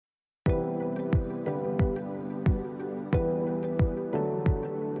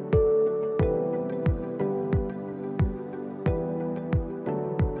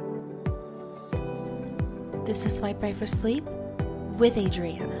This is Swipe Right for Sleep with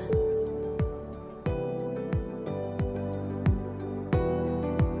Adriana.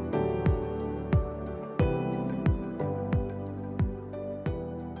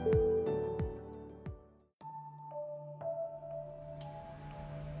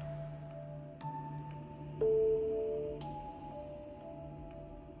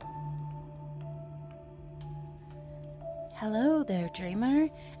 Hello there, dreamer,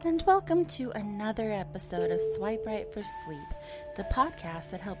 and welcome to another episode of Swipe Right for Sleep, the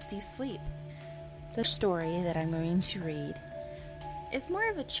podcast that helps you sleep. The story that I'm going to read is more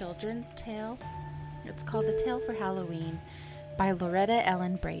of a children's tale. It's called The Tale for Halloween by Loretta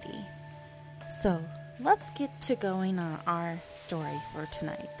Ellen Brady. So, let's get to going on our story for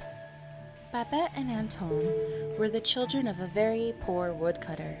tonight. Babette and Anton were the children of a very poor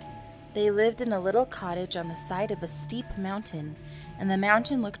woodcutter. They lived in a little cottage on the side of a steep mountain, and the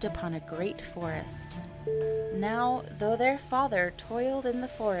mountain looked upon a great forest. Now, though their father toiled in the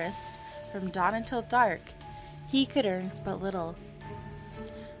forest from dawn until dark, he could earn but little.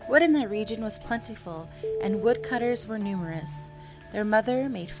 Wood in the region was plentiful, and woodcutters were numerous. Their mother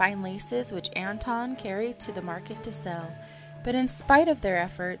made fine laces which Anton carried to the market to sell, but in spite of their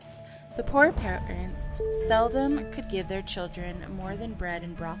efforts, the poor parents seldom could give their children more than bread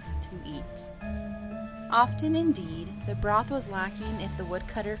and broth to eat. Often, indeed, the broth was lacking if the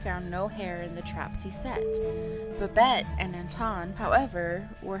woodcutter found no hare in the traps he set. Babette and Anton, however,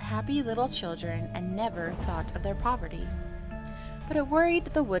 were happy little children and never thought of their poverty. But it worried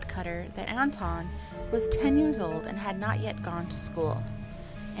the woodcutter that Anton was 10 years old and had not yet gone to school.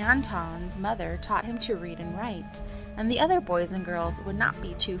 Anton's mother taught him to read and write, and the other boys and girls would not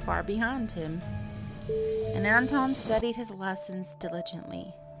be too far behind him. And Anton studied his lessons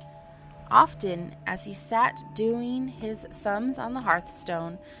diligently. Often, as he sat doing his sums on the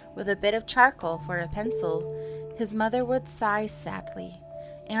hearthstone with a bit of charcoal for a pencil, his mother would sigh sadly.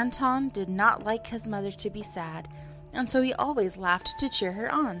 Anton did not like his mother to be sad, and so he always laughed to cheer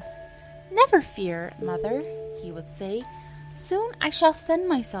her on. "Never fear, mother," he would say. "Soon I shall send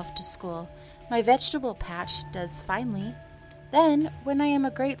myself to school. My vegetable patch does finely. Then, when I am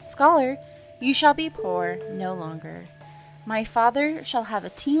a great scholar, you shall be poor no longer. My father shall have a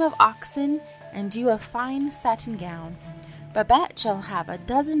team of oxen and you a fine satin gown. Babette shall have a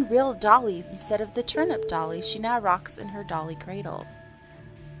dozen real dollies instead of the turnip dolly she now rocks in her dolly cradle."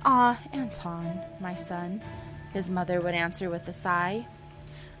 "Ah, Anton, my son," his mother would answer with a sigh,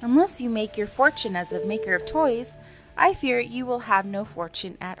 "unless you make your fortune as a maker of toys, I fear you will have no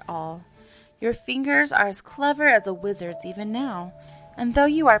fortune at all. Your fingers are as clever as a wizard's even now, and though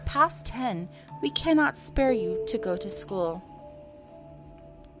you are past 10, we cannot spare you to go to school."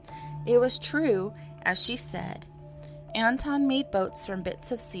 It was true, as she said. Anton made boats from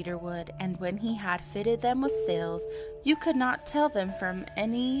bits of cedar wood, and when he had fitted them with sails, you could not tell them from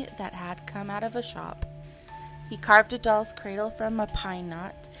any that had come out of a shop. He carved a doll's cradle from a pine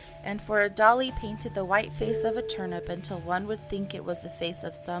knot, and for a dolly painted the white face of a turnip until one would think it was the face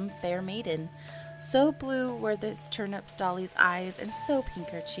of some fair maiden. So blue were this turnip's dolly's eyes, and so pink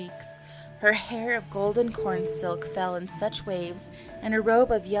her cheeks. Her hair of golden corn silk fell in such waves, and her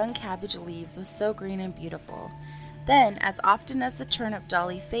robe of young cabbage leaves was so green and beautiful. Then, as often as the turnip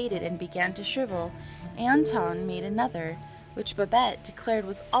dolly faded and began to shrivel, Anton made another, which Babette declared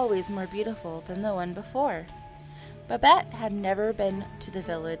was always more beautiful than the one before. Babette had never been to the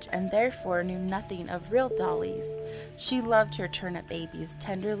village, and therefore knew nothing of real dollies. She loved her turnip babies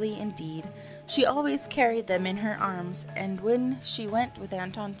tenderly indeed. She always carried them in her arms, and when she went with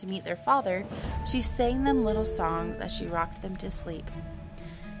Anton to meet their father, she sang them little songs as she rocked them to sleep.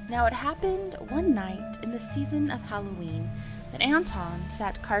 Now it happened one night in the season of Halloween that Anton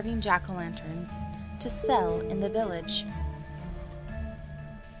sat carving jack-o'-lanterns to sell in the village.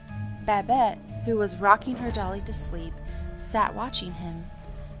 Babette, who was rocking her dolly to sleep, sat watching him.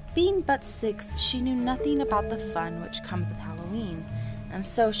 Being but 6, she knew nothing about the fun which comes with Halloween, and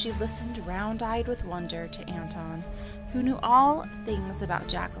so she listened round-eyed with wonder to Anton, who knew all things about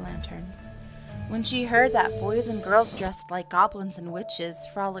jack-o'-lanterns. When she heard that boys and girls dressed like goblins and witches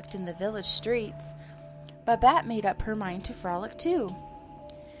frolicked in the village streets, Babette made up her mind to frolic too.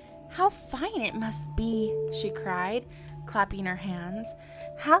 "How fine it must be!" she cried, clapping her hands.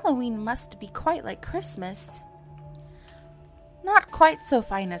 "Halloween must be quite like Christmas." "Not quite so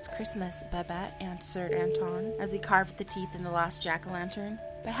fine as Christmas, Babette," answered Anton, as he carved the teeth in the last jack-o'-lantern.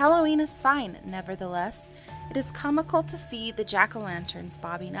 "But Halloween is fine, nevertheless. It is comical to see the jack-o'-lanterns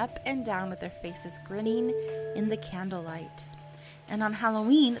bobbing up and down with their faces grinning in the candlelight. And on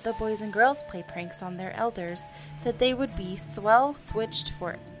Halloween, the boys and girls play pranks on their elders that they would be swell switched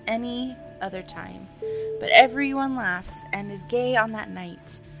for any other time. but everyone laughs and is gay on that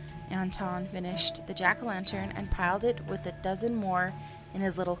night. Anton finished the jack-o'-lantern and piled it with a dozen more in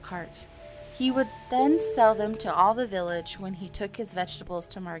his little cart. He would then sell them to all the village when he took his vegetables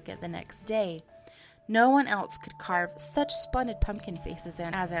to market the next day. No one else could carve such splendid pumpkin faces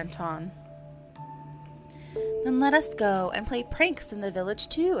as Anton. "Then let us go and play pranks in the village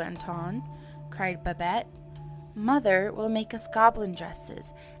too, Anton," cried Babette. "Mother will make us goblin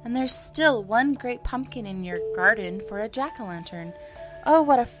dresses, and there's still one great pumpkin in your garden for a jack-o'-lantern. Oh,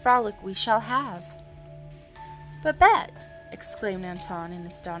 what a frolic we shall have!" "Babette!" exclaimed Anton in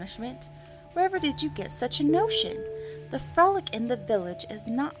astonishment. "Wherever did you get such a notion? The frolic in the village is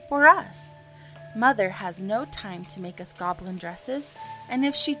not for us. Mother has no time to make us goblin dresses, and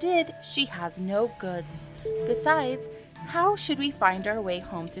if she did, she has no goods. Besides, how should we find our way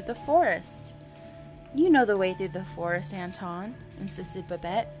home through the forest?" "You know the way through the forest, Anton," insisted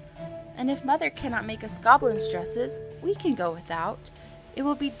Babette. "And if Mother cannot make us goblins' dresses, we can go without. It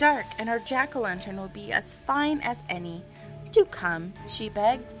will be dark, and our jack-o'-lantern will be as fine as any. Do come," she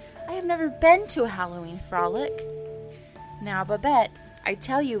begged. "I have never been to a Halloween frolic." "Now, Babette, I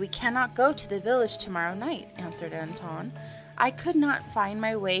tell you we cannot go to the village tomorrow night," answered Anton. "I could not find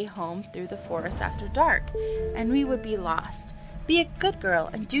my way home through the forest after dark, and we would be lost. Be a good girl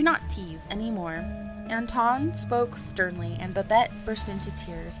and do not tease any more." Anton spoke sternly, and Babette burst into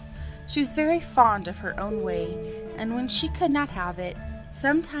tears. She was very fond of her own way, and when she could not have it,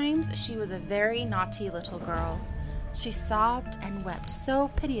 sometimes she was a very naughty little girl. She sobbed and wept so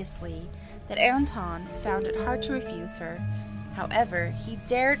piteously that Anton found it hard to refuse her. However, he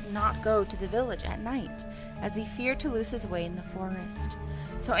dared not go to the village at night, as he feared to lose his way in the forest.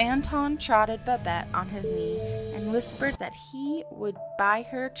 So Anton trotted Babette on his knee and whispered that he would buy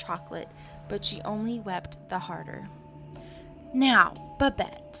her chocolate, but she only wept the harder. "Now,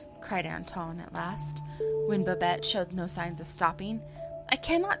 Babette," cried Anton at last, when Babette showed no signs of stopping, "I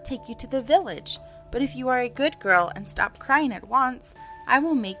cannot take you to the village, but if you are a good girl and stop crying at once, I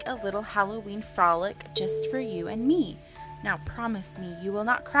will make a little Halloween frolic just for you and me. Now promise me you will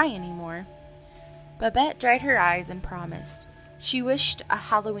not cry any more." Babette dried her eyes and promised. She wished a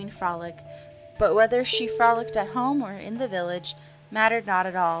Halloween frolic, but whether she frolicked at home or in the village mattered not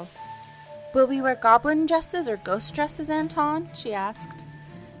at all. "Will we wear goblin dresses or ghost dresses, Anton?" she asked.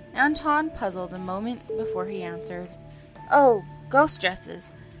 Anton puzzled a moment before he answered. "Oh, ghost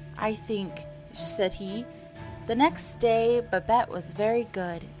dresses, I think," said he. The next day Babette was very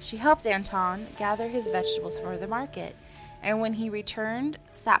good. She helped Anton gather his vegetables for the market, and when he returned,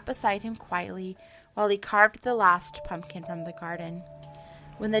 sat beside him quietly while he carved the last pumpkin from the garden.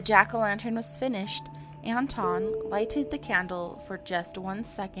 When the jack-o'-lantern was finished, Anton lighted the candle for just 1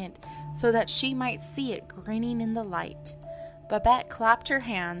 second so that she might see it grinning in the light. Babette clapped her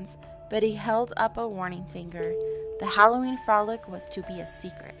hands, but he held up a warning finger. The Halloween frolic was to be a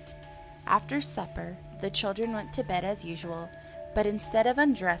secret. After supper, the children went to bed as usual, but instead of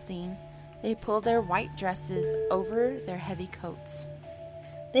undressing, they pulled their white dresses over their heavy coats.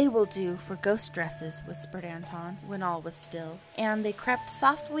 "They will do for ghost dresses," whispered Anton, when all was still, and they crept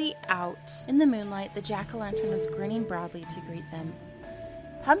softly out. In the moonlight, the jack-o'-lantern was grinning broadly to greet them.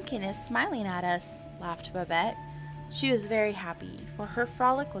 "Pumpkin is smiling at us," laughed Babette. She was very happy, for her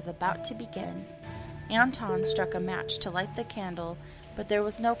frolic was about to begin. Anton struck a match to light the candle, but there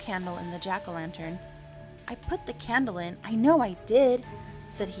was no candle in the jack-o'-lantern. "I put the candle in, I know I did,"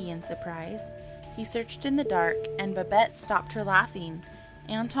 said he in surprise. He searched in the dark, and Babette stopped her laughing.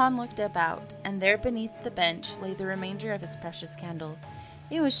 Anton looked about, and there beneath the bench lay the remainder of his precious candle.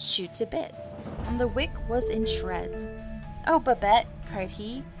 It was chewed to bits, and the wick was in shreds. "Oh, Babette," cried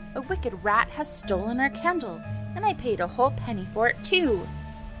he, "a wicked rat has stolen our candle, and I paid a whole penny for it, too."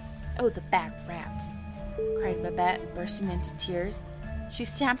 "Oh, the bad rats," cried Babette, bursting into tears. She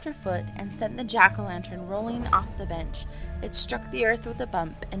stamped her foot and sent the jack-o'-lantern rolling off the bench. It struck the earth with a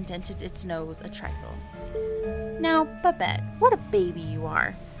bump and dented its nose a trifle. "Now, Babette, what a baby you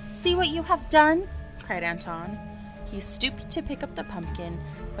are! See what you have done!" cried Anton. He stooped to pick up the pumpkin,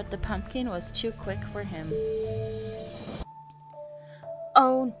 but the pumpkin was too quick for him.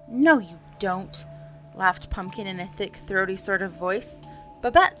 "Oh, no you don't," laughed Pumpkin in a thick, throaty sort of voice.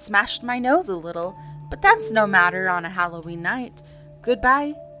 "Babette smashed my nose a little, but that's no matter on a Halloween night.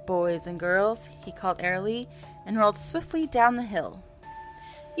 Goodbye, boys and girls," he called airily, and rolled swiftly down the hill.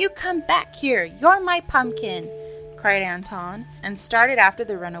 "You come back here, you're my pumpkin," cried Anton, and started after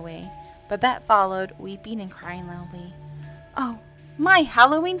the runaway. Babette followed, weeping and crying loudly. "Oh, my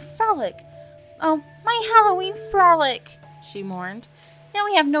Halloween frolic! Oh, my Halloween frolic!" she mourned. "Now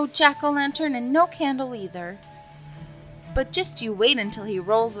we have no jack-o'-lantern and no candle either." But just you wait until he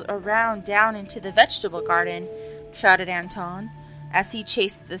rolls around down into the vegetable garden, shouted Anton, as he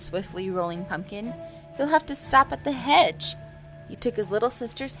chased the swiftly rolling pumpkin. You'll have to stop at the hedge. He took his little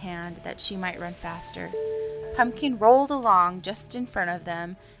sister's hand that she might run faster. Pumpkin rolled along just in front of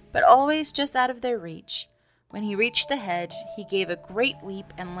them, but always just out of their reach. When he reached the hedge, he gave a great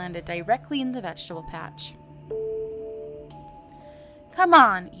leap and landed directly in the vegetable patch. Come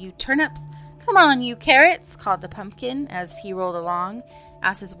on, you turnips! Come on, you carrots! Called the pumpkin as he rolled along.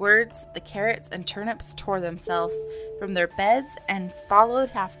 At his words, the carrots and turnips tore themselves from their beds and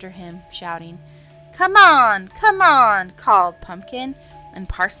followed after him, shouting, Come on! Come on! Called Pumpkin, and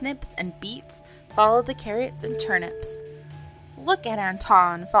parsnips and beets followed the carrots and turnips. Look at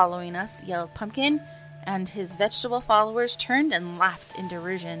Anton following us, yelled Pumpkin, and his vegetable followers turned and laughed in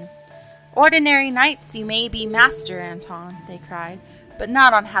derision. Ordinary nights you may be master, Anton, they cried, but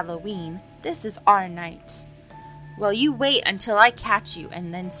not on Halloween. This is our night. Well, you wait until I catch you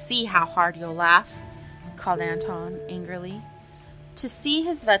and then see how hard you'll laugh, called Anton angrily. To see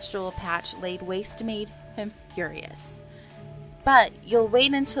his vegetable patch laid waste made him furious. But you'll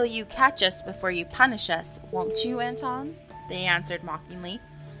wait until you catch us before you punish us, won't you, Anton? They answered mockingly.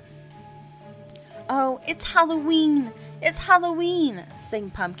 Oh, it's Halloween! It's Halloween! Sang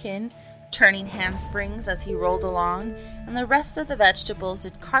Pumpkin, turning handsprings as he rolled along, and the rest of the vegetables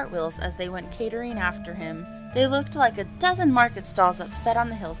did cartwheels as they went catering after him. They looked like a dozen market stalls upset on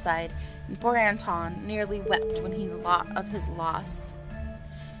the hillside, and poor Anton nearly wept when he thought of his loss.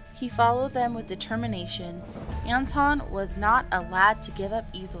 He followed them with determination. Anton was not a lad to give up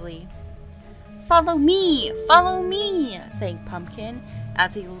easily. Follow me! Follow me! Sang Pumpkin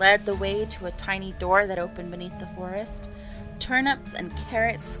as he led the way to a tiny door that opened beneath the forest. Turnips and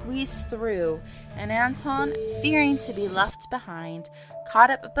carrots squeezed through, and Anton, fearing to be left behind,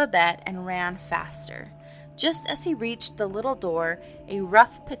 caught up Babette and ran faster. Just as he reached the little door, a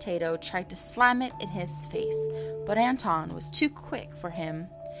rough potato tried to slam it in his face, but Anton was too quick for him.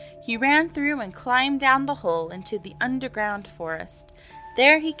 He ran through and climbed down the hole into the underground forest.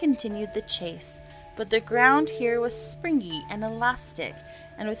 There he continued the chase, but the ground here was springy and elastic,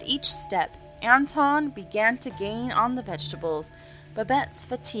 and with each step, Anton began to gain on the vegetables. Babette's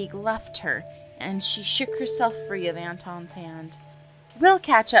fatigue left her, and she shook herself free of Anton's hand. We'll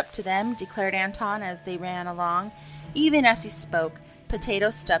catch up to them, declared Anton as they ran along. Even as he spoke, Potato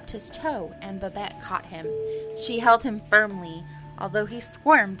stubbed his toe, and Babette caught him. She held him firmly, although he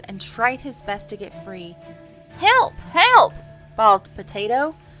squirmed and tried his best to get free. Help! Help! Bawled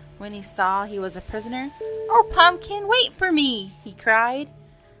Potato when he saw he was a prisoner. Oh, Pumpkin, wait for me! He cried.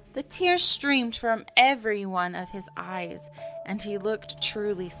 The tears streamed from every one of his eyes, and he looked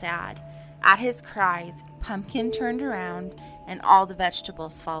truly sad. At his cries, Pumpkin turned around, and all the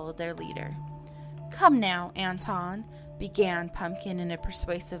vegetables followed their leader. Come now, Anton, began Pumpkin in a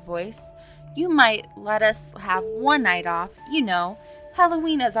persuasive voice. You might let us have one night off. You know,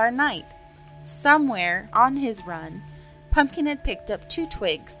 Halloween is our night. Somewhere on his run, Pumpkin had picked up 2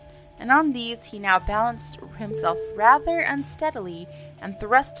 twigs, and on these he now balanced himself rather unsteadily and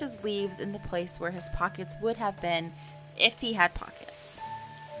thrust his leaves in the place where his pockets would have been if he had pockets.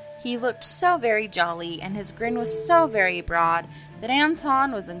 He looked so very jolly, and his grin was so very broad, that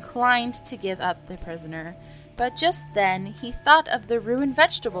Anton was inclined to give up the prisoner. But just then he thought of the ruined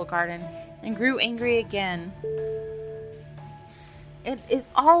vegetable garden and grew angry again. It is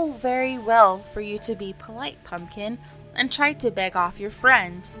all very well for you to be polite, Pumpkin, and try to beg off your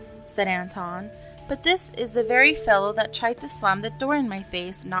friend, said Anton, but this is the very fellow that tried to slam the door in my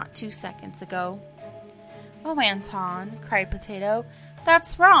face not 2 seconds ago. Oh, Anton, cried Potato,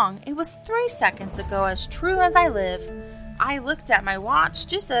 that's wrong. It was 3 seconds ago, as true as I live. I looked at my watch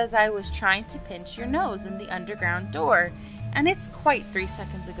just as I was trying to pinch your nose in the underground door, and it's quite 3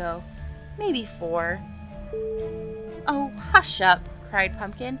 seconds ago. Maybe 4. Oh, hush up, cried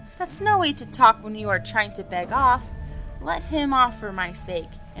Pumpkin. That's no way to talk when you are trying to beg off. Let him off for my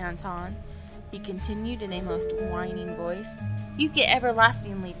sake, Anton, he continued in a most whining voice. You get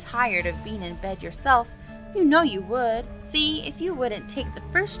everlastingly tired of being in bed yourself. You know you would. See if you wouldn't take the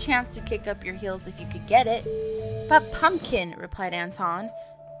first chance to kick up your heels if you could get it. But Pumpkin, replied Anton,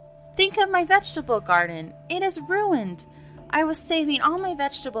 think of my vegetable garden. It is ruined. I was saving all my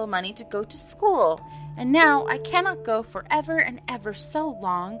vegetable money to go to school, and now I cannot go for ever and ever so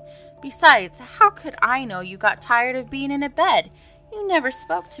long. Besides, how could I know you got tired of being in a bed? You never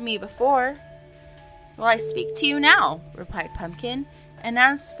spoke to me before. Well, I speak to you now, replied Pumpkin, and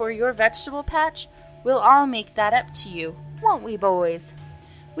as for your vegetable patch, we'll all make that up to you, won't we, boys?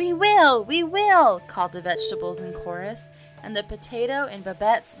 We will, called the vegetables in chorus, and the Potato in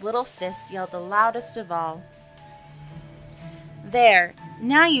Babette's little fist yelled the loudest of all. "There,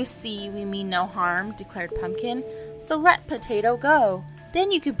 now you see we mean no harm," declared Pumpkin, "so let Potato go.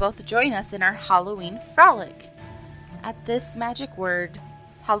 Then you can both join us in our Halloween frolic." At this magic word,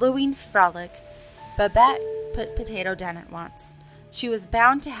 Halloween frolic, Babette put Potato down at once. She was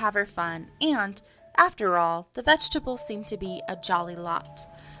bound to have her fun, and, after all, the vegetables seemed to be a jolly lot.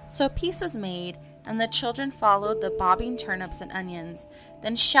 So peace was made, and the children followed the bobbing turnips and onions.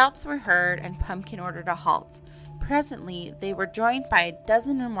 Then shouts were heard, and Pumpkin ordered a halt. Presently they were joined by a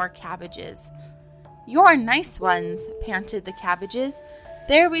dozen or more cabbages. "You're nice ones," panted the cabbages.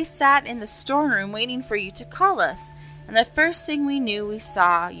 "There we sat in the storeroom waiting for you to call us, and the first thing we knew we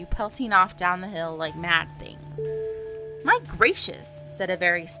saw you pelting off down the hill like mad things." "My gracious," said a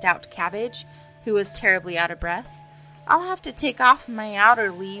very stout cabbage, who was terribly out of breath. "I'll have to take off my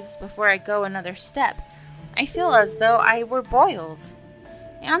outer leaves before I go another step. I feel as though I were boiled."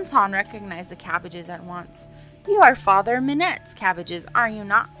 Anton recognized the cabbages at once. "You are Father Minette's cabbages, are you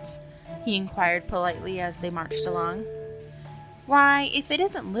not?" he inquired politely as they marched along. "Why, if it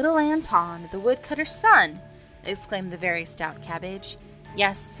isn't little Anton, the woodcutter's son!" exclaimed the very stout cabbage.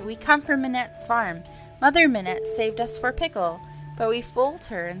 "Yes, we come from Minette's farm. Mother Minette saved us for pickle, but we fooled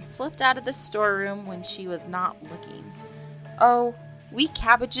her and slipped out of the storeroom when she was not looking. Oh, we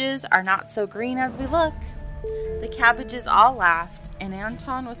cabbages are not so green as we look." The cabbages all laughed, and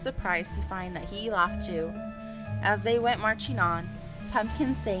Anton was surprised to find that he laughed too. As they went marching on,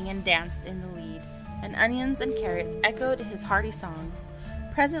 Pumpkin sang and danced in the lead, and onions and carrots echoed his hearty songs.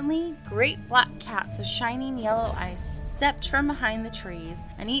 Presently, great black cats with shining yellow eyes stepped from behind the trees,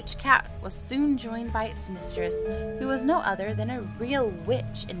 and each cat was soon joined by its mistress, who was no other than a real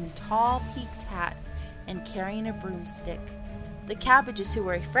witch in a tall peaked hat and carrying a broomstick. The cabbages, who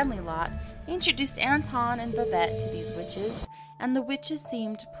were a friendly lot, introduced Anton and Babette to these witches, and the witches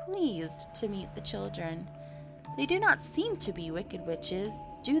seemed pleased to meet the children. "They do not seem to be wicked witches,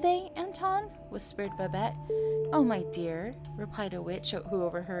 do they, Anton?" whispered Babette. "Oh, my dear," replied a witch who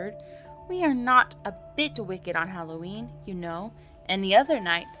overheard, "we are not a bit wicked on Halloween, you know. Any other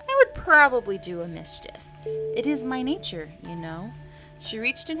night I would probably do a mischief. It is my nature, you know." She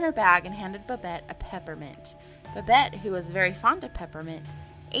reached in her bag and handed Babette a peppermint. Babette, who was very fond of peppermint,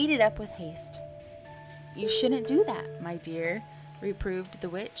 ate it up with haste. "You shouldn't do that, my dear," reproved the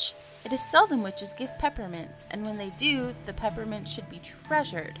witch. "It is seldom witches give peppermints, and when they do, the peppermint should be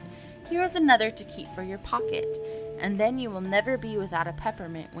treasured. Here is another to keep for your pocket, and then you will never be without a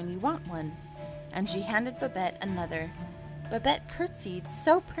peppermint when you want one." And she handed Babette another. Babette curtsied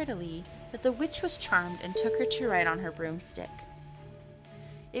so prettily that the witch was charmed and took her to ride on her broomstick.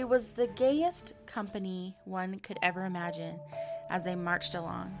 It was the gayest company one could ever imagine as they marched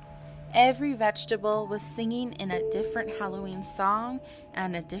along. Every vegetable was singing in a different Halloween song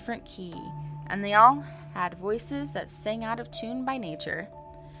and a different key, and they all had voices that sang out of tune by nature.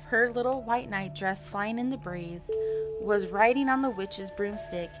 Her little white nightdress, flying in the breeze, was riding on the witch's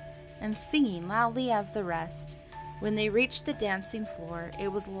broomstick and singing loudly as the rest. When they reached the dancing floor, it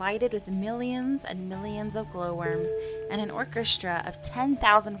was lighted with millions and millions of glowworms, and an orchestra of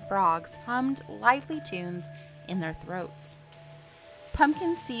 10,000 frogs hummed lively tunes in their throats.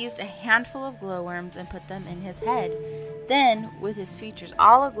 Pumpkin seized a handful of glowworms and put them in his head. Then, with his features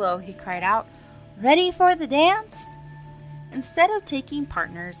all aglow, he cried out, "Ready for the dance?" Instead of taking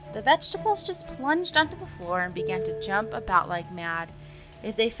partners, the vegetables just plunged onto the floor and began to jump about like mad.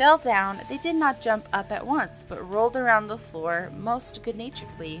 If they fell down, they did not jump up at once, but rolled around the floor most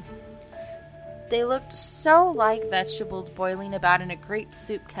good-naturedly. They looked so like vegetables boiling about in a great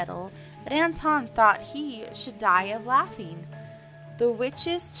soup kettle that Anton thought he should die of laughing. The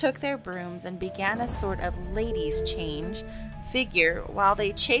witches took their brooms and began a sort of ladies' change figure while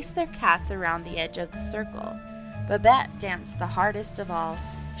they chased their cats around the edge of the circle. Babette danced the hardest of all.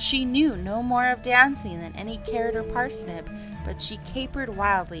 She knew no more of dancing than any carrot or parsnip, but she capered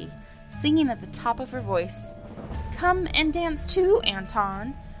wildly, singing at the top of her voice. "Come and dance too,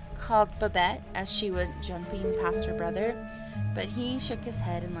 Anton," called Babette as she went jumping past her brother. But he shook his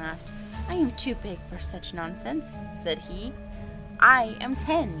head and laughed. "I am too big for such nonsense," said he. "I am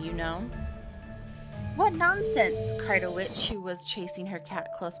 10, you know." "What nonsense!" cried a witch who was chasing her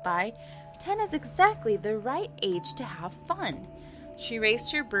cat close by. 10 is exactly the right age to have fun." She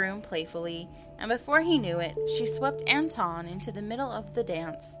raised her broom playfully, and before he knew it, she swept Anton into the middle of the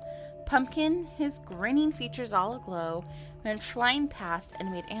dance. Pumpkin, his grinning features all aglow, went flying past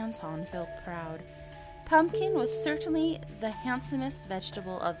and made Anton feel proud. Pumpkin was certainly the handsomest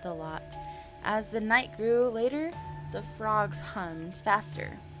vegetable of the lot. As the night grew later, the frogs hummed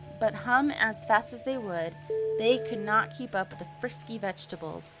faster, but hum as fast as they would, they could not keep up with the frisky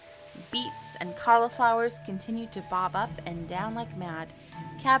vegetables. Beets and cauliflowers continued to bob up and down like mad.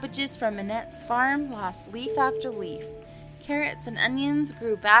 Cabbages from Minette's farm lost leaf after leaf. Carrots and onions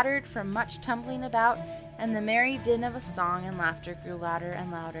grew battered from much tumbling about, and the merry din of a song and laughter grew louder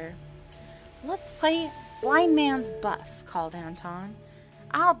and louder. "Let's play blind man's buff," called Anton.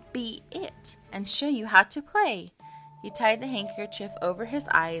 "I'll be it and show you how to play." He tied the handkerchief over his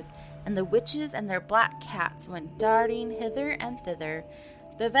eyes, and the witches and their black cats went darting hither and thither.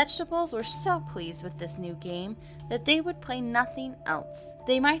 The vegetables were so pleased with this new game that they would play nothing else.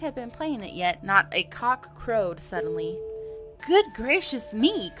 They might have been playing it yet, not a cock crowed suddenly. "Good gracious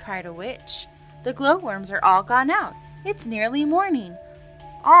me!" cried a witch. "The glowworms are all gone out. It's nearly morning.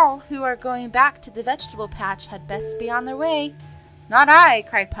 All who are going back to the vegetable patch had best be on their way." "Not I,"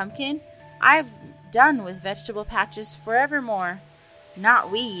 cried Pumpkin. "I've done with vegetable patches forevermore." "Not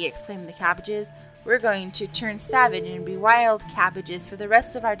we," exclaimed the cabbages. "We're going to turn savage and be wild cabbages for the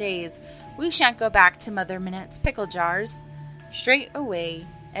rest of our days. We shan't go back to Mother Minette's pickle jars." Straight away,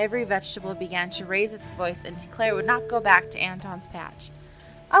 every vegetable began to raise its voice and declare it would not go back to Anton's patch.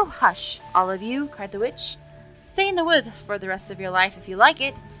 "Oh, hush, all of you," cried the witch. "Stay in the woods for the rest of your life if you like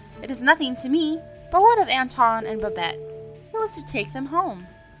it. It is nothing to me. But what of Anton and Babette? Who is to take them home?"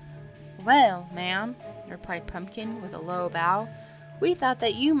 "Well, ma'am," replied Pumpkin with a low bow, "we thought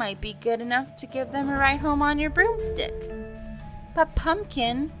that you might be good enough to give them a ride home on your broomstick." "But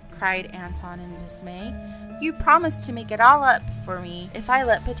Pumpkin," cried Anton in dismay, "you promised to make it all up for me if I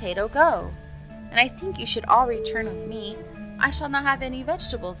let Potato go. And I think you should all return with me. I shall not have any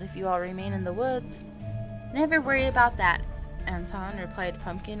vegetables if you all remain in the woods." "Never worry about that, Anton," replied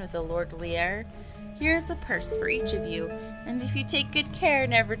Pumpkin with a lordly air. "Here is a purse for each of you, and if you take good care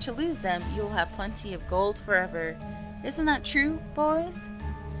never to lose them, you will have plenty of gold forever. Isn't that true, boys?"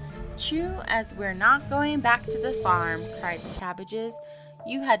 "True as we're not going back to the farm," cried the cabbages.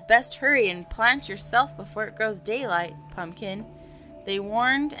 "You had best hurry and plant yourself before it grows daylight, Pumpkin." They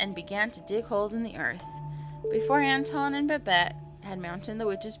warned and began to dig holes in the earth. Before Anton and Babette had mounted the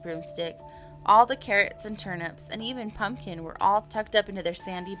witch's broomstick, all the carrots and turnips and even Pumpkin were all tucked up into their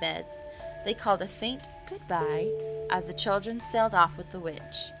sandy beds. They called a faint goodbye as the children sailed off with the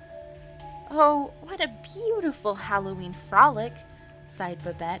witch. "Oh, what a beautiful Halloween frolic," sighed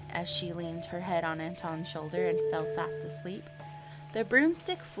Babette as she leaned her head on Anton's shoulder and fell fast asleep. The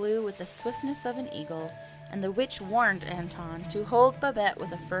broomstick flew with the swiftness of an eagle, and the witch warned Anton to hold Babette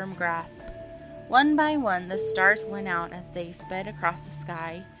with a firm grasp. One by one the stars went out as they sped across the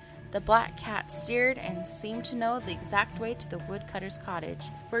sky. The black cat steered and seemed to know the exact way to the woodcutter's cottage,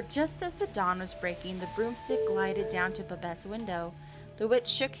 for just as the dawn was breaking, the broomstick glided down to Babette's window. The witch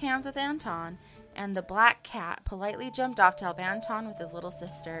shook hands with Anton, and the black cat politely jumped off to help Anton with his little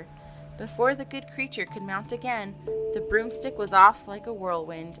sister. Before the good creature could mount again, the broomstick was off like a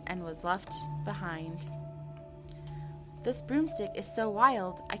whirlwind and was left behind. "This broomstick is so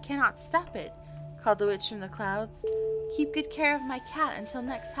wild, I cannot stop it," called the witch from the clouds. "Keep good care of my cat until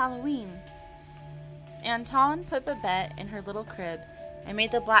next Halloween." Anton put Babette in her little crib and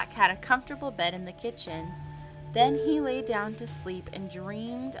made the black cat a comfortable bed in the kitchen. Then he lay down to sleep and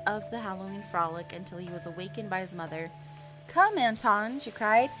dreamed of the Halloween frolic until he was awakened by his mother. "Come, Anton," she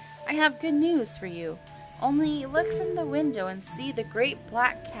cried, "I have good news for you. Only look from the window and see the great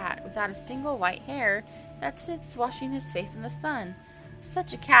black cat without a single white hair that sits washing his face in the sun.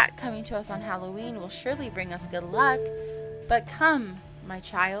 Such a cat coming to us on Halloween will surely bring us good luck. But come, my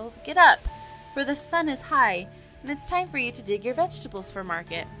child, get up, for the sun is high, and it's time for you to dig your vegetables for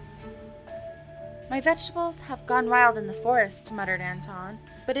market." "My vegetables have gone wild in the forest," muttered Anton,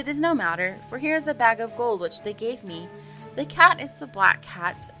 "but it is no matter, for here is a bag of gold which they gave me. The cat is the black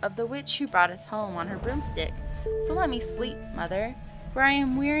cat of the witch who brought us home on her broomstick. So let me sleep, mother, for I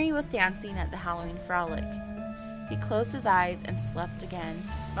am weary with dancing at the Halloween frolic." He closed his eyes and slept again,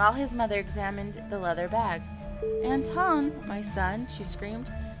 while his mother examined the leather bag. "Anton, my son," she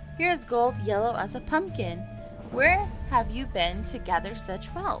screamed, "here is gold yellow as a pumpkin. Where have you been to gather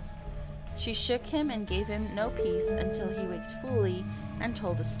such wealth?" She shook him and gave him no peace until he waked fully and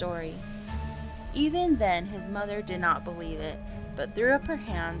told a story. Even then his mother did not believe it, but threw up her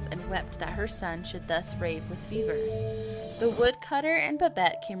hands and wept that her son should thus rave with fever. The woodcutter and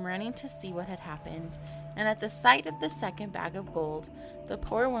Babette came running to see what had happened, and at the sight of the second bag of gold, the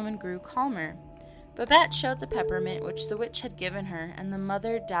poor woman grew calmer. Babette showed the peppermint which the witch had given her, and the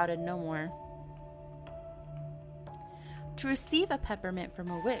mother doubted no more. "To receive a peppermint from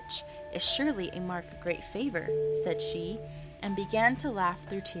a witch is surely a mark of great favor," said she, and began to laugh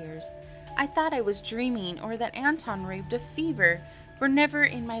through tears. "I thought I was dreaming, or that Anton raved of fever, for never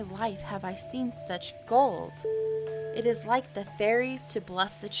in my life have I seen such gold." "It is like the fairies to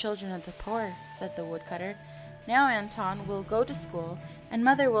bless the children of the poor," said the woodcutter. "Now Anton will go to school, and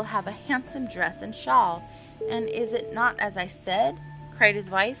Mother will have a handsome dress and shawl. And is it not as I said?" cried his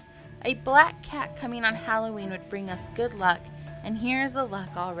wife. "A black cat coming on Halloween would bring us good luck, and here is a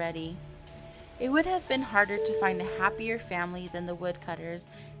luck already." It would have been harder to find a happier family than the woodcutters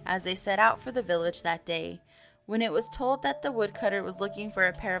as they set out for the village that day. When it was told that the woodcutter was looking for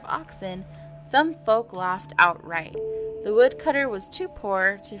a pair of oxen, some folk laughed outright. The woodcutter was too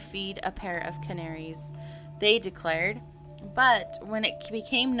poor to feed a pair of canaries, they declared. But when it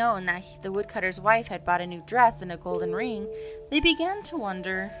became known that the woodcutter's wife had bought a new dress and a golden ring, they began to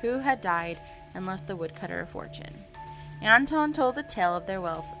wonder who had died and left the woodcutter a fortune. Anton told the tale of their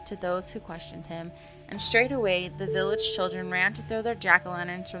wealth to those who questioned him, and straightway the village children ran to throw their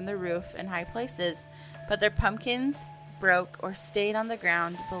jack-o'-lanterns from the roof in high places, but their pumpkins broke or stayed on the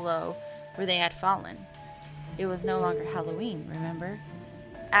ground below where they had fallen. It was no longer Halloween, remember?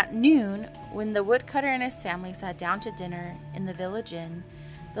 At noon, when the woodcutter and his family sat down to dinner in the village inn,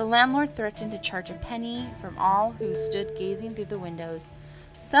 the landlord threatened to charge a penny from all who stood gazing through the windows.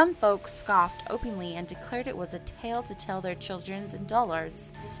 Some folks scoffed openly and declared it was a tale to tell their children and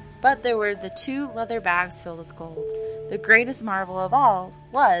dullards. But there were the 2 leather bags filled with gold. The greatest marvel of all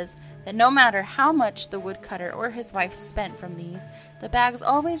was that no matter how much the woodcutter or his wife spent from these, the bags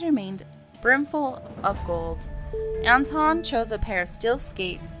always remained brimful of gold. Anton chose a pair of steel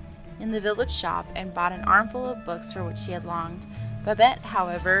skates in the village shop and bought an armful of books for which he had longed. Babette,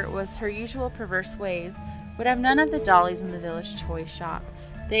 however, was her usual perverse ways, would have none of the dollies in the village toy shop.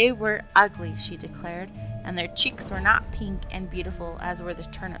 They were ugly, she declared, and their cheeks were not pink and beautiful as were the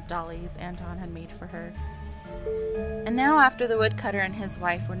turnip dollies Anton had made for her. And now, after the woodcutter and his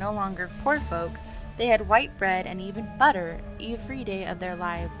wife were no longer poor folk, they had white bread and even butter every day of their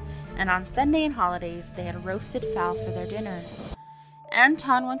lives, and on Sunday and holidays they had roasted fowl for their dinner.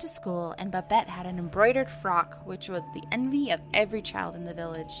 Anton went to school, and Babette had an embroidered frock which was the envy of every child in the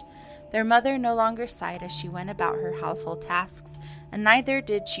village. Their mother no longer sighed as she went about her household tasks, and neither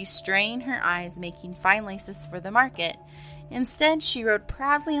did she strain her eyes making fine laces for the market. Instead, she rode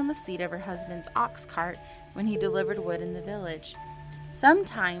proudly on the seat of her husband's ox cart when he delivered wood in the village.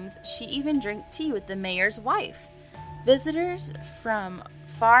 Sometimes she even drank tea with the mayor's wife. Visitors from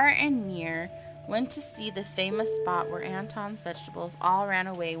far and near went to see the famous spot where Anton's vegetables all ran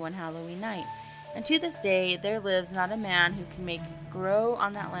away one Halloween night. And to this day there lives not a man who can make grow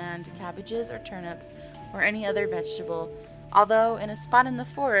on that land cabbages or turnips or any other vegetable, although in a spot in the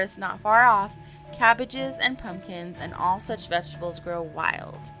forest not far off, cabbages and pumpkins and all such vegetables grow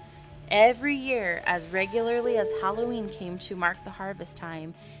wild. Every year, as regularly as Halloween came to mark the harvest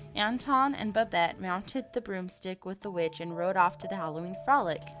time, Anton and Babette mounted the broomstick with the witch and rode off to the Halloween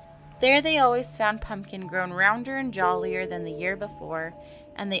frolic. There they always found Pumpkin grown rounder and jollier than the year before,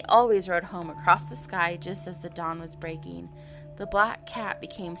 and they always rode home across the sky just as the dawn was breaking. The black cat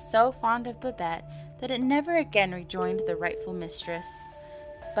became so fond of Babette that it never again rejoined the rightful mistress,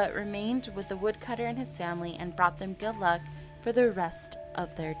 but remained with the woodcutter and his family and brought them good luck for the rest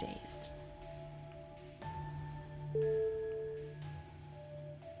of their days.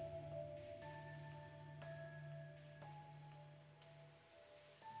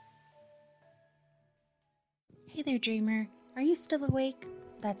 Hey there, dreamer. Are you still awake?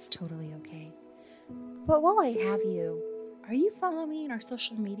 That's totally okay. But while I have you, are you following our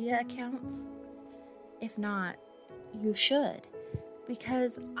social media accounts? If not, you should,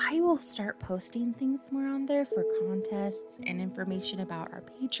 because I will start posting things more on there for contests and information about our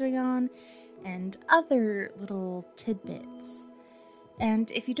Patreon and other little tidbits. And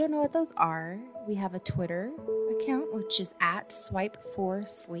if you don't know what those are, we have a Twitter account, which is at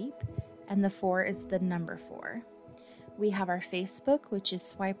Swipe4Sleep, and the 4 is the number 4. We have our Facebook, which is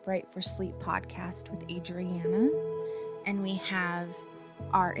Swipe Right for Sleep Podcast with Adriana. And we have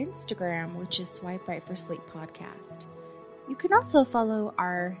our Instagram, which is Swipe Right for Sleep Podcast. You can also follow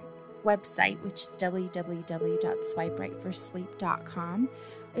our website, which is www.swiperightforsleep.com.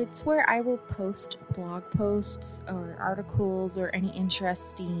 It's where I will post blog posts or articles or any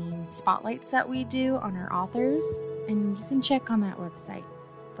interesting spotlights that we do on our authors. And you can check on that website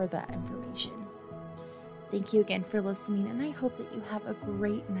for that information. Thank you again for listening, and I hope that you have a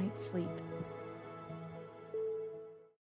great night's sleep.